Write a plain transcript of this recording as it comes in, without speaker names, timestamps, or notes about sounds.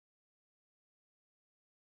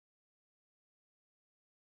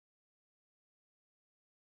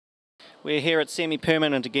We're here at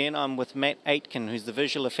Semi-Permanent again. I'm with Matt Aitken, who's the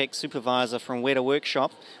visual effects supervisor from Weta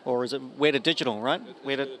Workshop, or is it Weta Digital, right?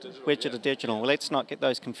 Weta Digital. Well, let's not get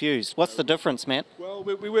those confused. What's the difference, Matt? Well,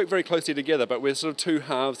 we work very closely together, but we're sort of two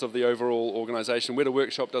halves of the overall organisation. Weta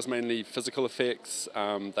Workshop does mainly physical effects.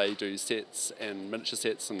 They do sets and miniature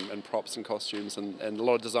sets and props and costumes and a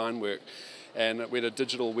lot of design work. And at Weta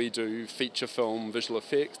Digital we do feature film visual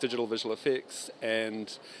effects, digital visual effects,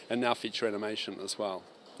 and now feature animation as well.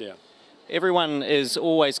 Yeah. Everyone is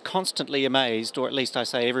always constantly amazed, or at least I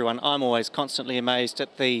say everyone, I'm always constantly amazed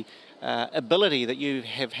at the ability that you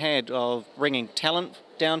have had of bringing talent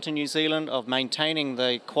down to New Zealand, of maintaining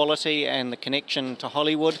the quality and the connection to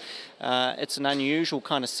Hollywood. It's an unusual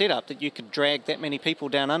kind of setup that you could drag that many people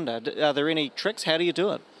down under. Are there any tricks? How do you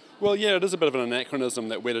do it? Well, yeah, it is a bit of an anachronism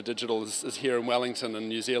that Weta Digital is here in Wellington in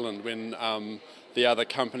New Zealand when the other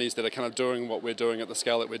companies that are kind of doing what we're doing at the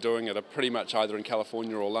scale that we're doing it are pretty much either in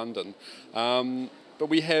California or London. But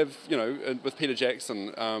we have, you know, with Peter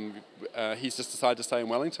Jackson, he's just decided to stay in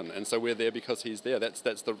Wellington, and so we're there because he's there. That's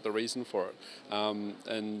the reason for it,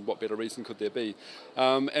 and what better reason could there be?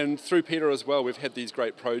 And through Peter as well, we've had these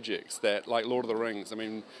great projects that, like Lord of the Rings. I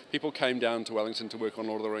mean, people came down to Wellington to work on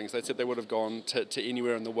Lord of the Rings. They said they would have gone to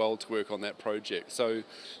anywhere in the world to work on that project. So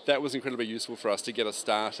that was incredibly useful for us to get us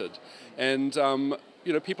started. And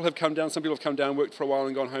you know, people have come down. Some people have come down, worked for a while,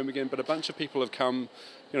 and gone home again. But a bunch of people have come,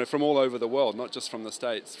 you know, from all over the world, not just from the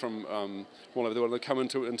States, from all over the world. They come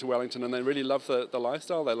into Wellington, and they really love the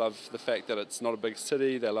lifestyle. They love the fact that it's not a big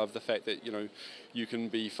city. They love the fact that, you know, you can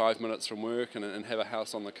be 5 minutes from work and have a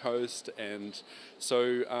house on the coast. And so,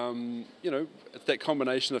 you know, it's that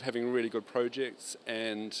combination of having really good projects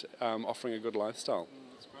and offering a good lifestyle.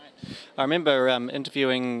 I remember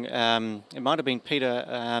interviewing, it might have been Peter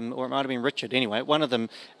or it might have been Richard anyway, one of them,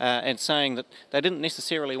 and saying that they didn't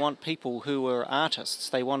necessarily want people who were artists.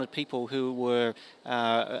 They wanted people who were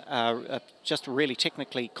just really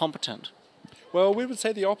technically competent. Well, we would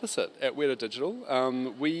say the opposite at Weta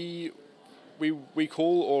Digital. We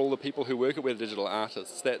call all the people who work at Weta Digital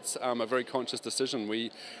artists. That's a very conscious decision.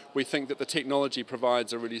 We think that the technology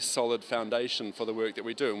provides a really solid foundation for the work that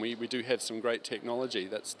we do, and we do have some great technology,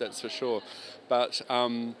 that's for sure. But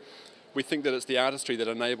we think that it's the artistry that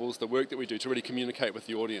enables the work that we do to really communicate with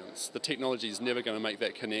the audience. The technology is never going to make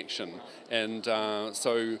that connection, and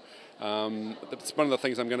so it's one of the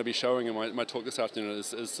things I'm going to be showing in my talk this afternoon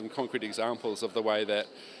is some concrete examples of the way that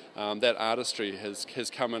that artistry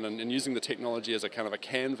has come in, and using the technology as a kind of a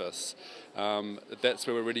canvas. That's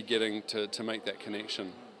where we're really getting to make that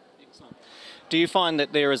connection. Excellent. Do you find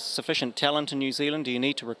that there is sufficient talent in New Zealand? Do you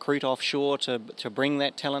need to recruit offshore to bring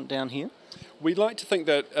that talent down here? We'd like to think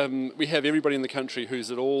that we have everybody in the country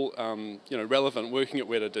who's at all you know, relevant working at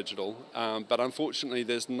Weta Digital, but unfortunately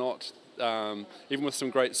there's not, even with some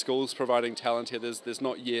great schools providing talent here, there's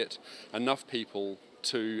not yet enough people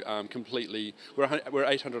to completely. We're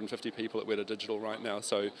 850 people at Weta Digital right now,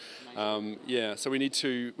 so yeah. So we need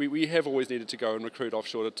to. We have always needed to go and recruit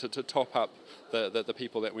offshore to top up the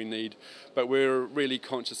people that we need, but we're really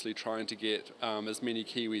consciously trying to get as many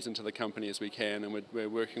Kiwis into the company as we can, and we're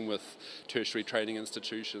working with tertiary training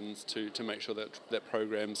institutions to make sure that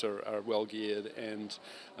programs are well geared, and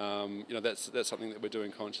you know, that's something that we're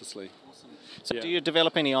doing consciously. Awesome. So yeah. Do you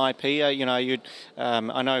develop any IP? You know,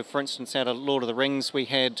 I know, for instance, out of Lord of the Rings, we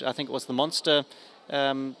had, I think it was the Monster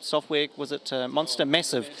software, was it Monster?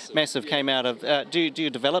 Massive came out of, do you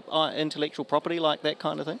develop intellectual property like that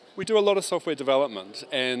kind of thing? We do a lot of software development,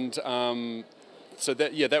 and so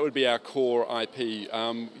that would be our core IP.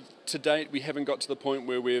 To date, we haven't got to the point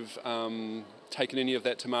where we've taken any of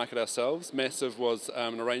that to market ourselves. Massive was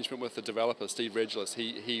an arrangement with the developer, Steve Regulus.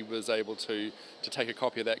 He was able to take a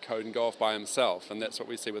copy of that code and go off by himself, and that's what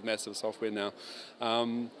we see with Massive software now.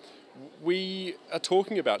 We are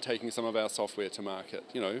talking about taking some of our software to market,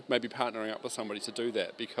 you know, maybe partnering up with somebody to do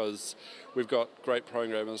that, because we've got great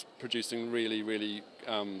programmers producing really, really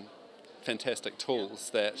fantastic tools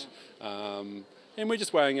that, and we're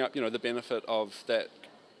just weighing up, you know, the benefit of that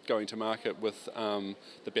going to market with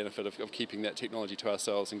the benefit of keeping that technology to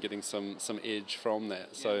ourselves and getting some edge from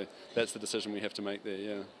that. So that's the decision we have to make there,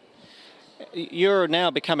 yeah. You're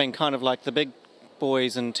now becoming kind of like the big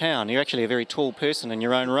boys in town. You're actually a very tall person in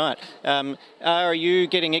your own right. Are you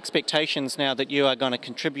getting expectations now that you are going to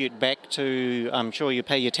contribute back to, I'm sure you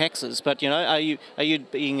pay your taxes, but you know, are you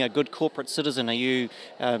being a good corporate citizen? Are you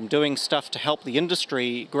doing stuff to help the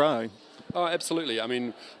industry grow? Oh, absolutely. I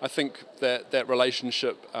mean, I think that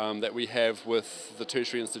relationship that we have with the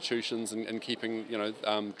tertiary institutions and keeping, you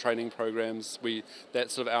know, training programs,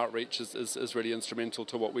 that sort of outreach is really instrumental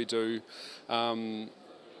to what we do.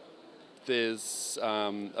 there's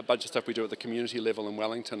a bunch of stuff we do at the community level in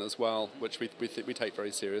Wellington as well, which we take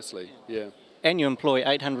very seriously. Yeah. And you employ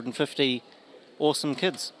 850 awesome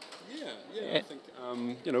kids. Yeah. I think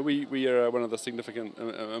we are one of the significant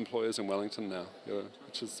employers in Wellington now,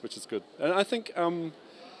 which is good. And I think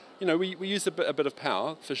we use a bit of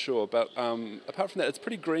power for sure, but apart from that, it's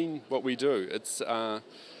pretty green what we do. It's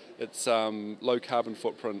low carbon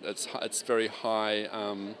footprint. It's very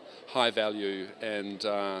high value, and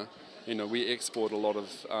we export a lot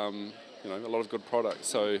of good products.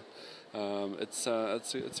 So it's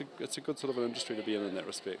a good sort of an industry to be in that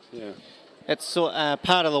respect. Yeah. It's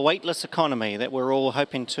part of the weightless economy that we're all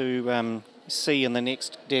hoping to see in the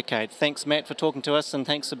next decade. Thanks, Matt, for talking to us, and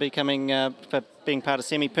thanks for being part of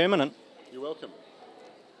Semi-Permanent. You're welcome.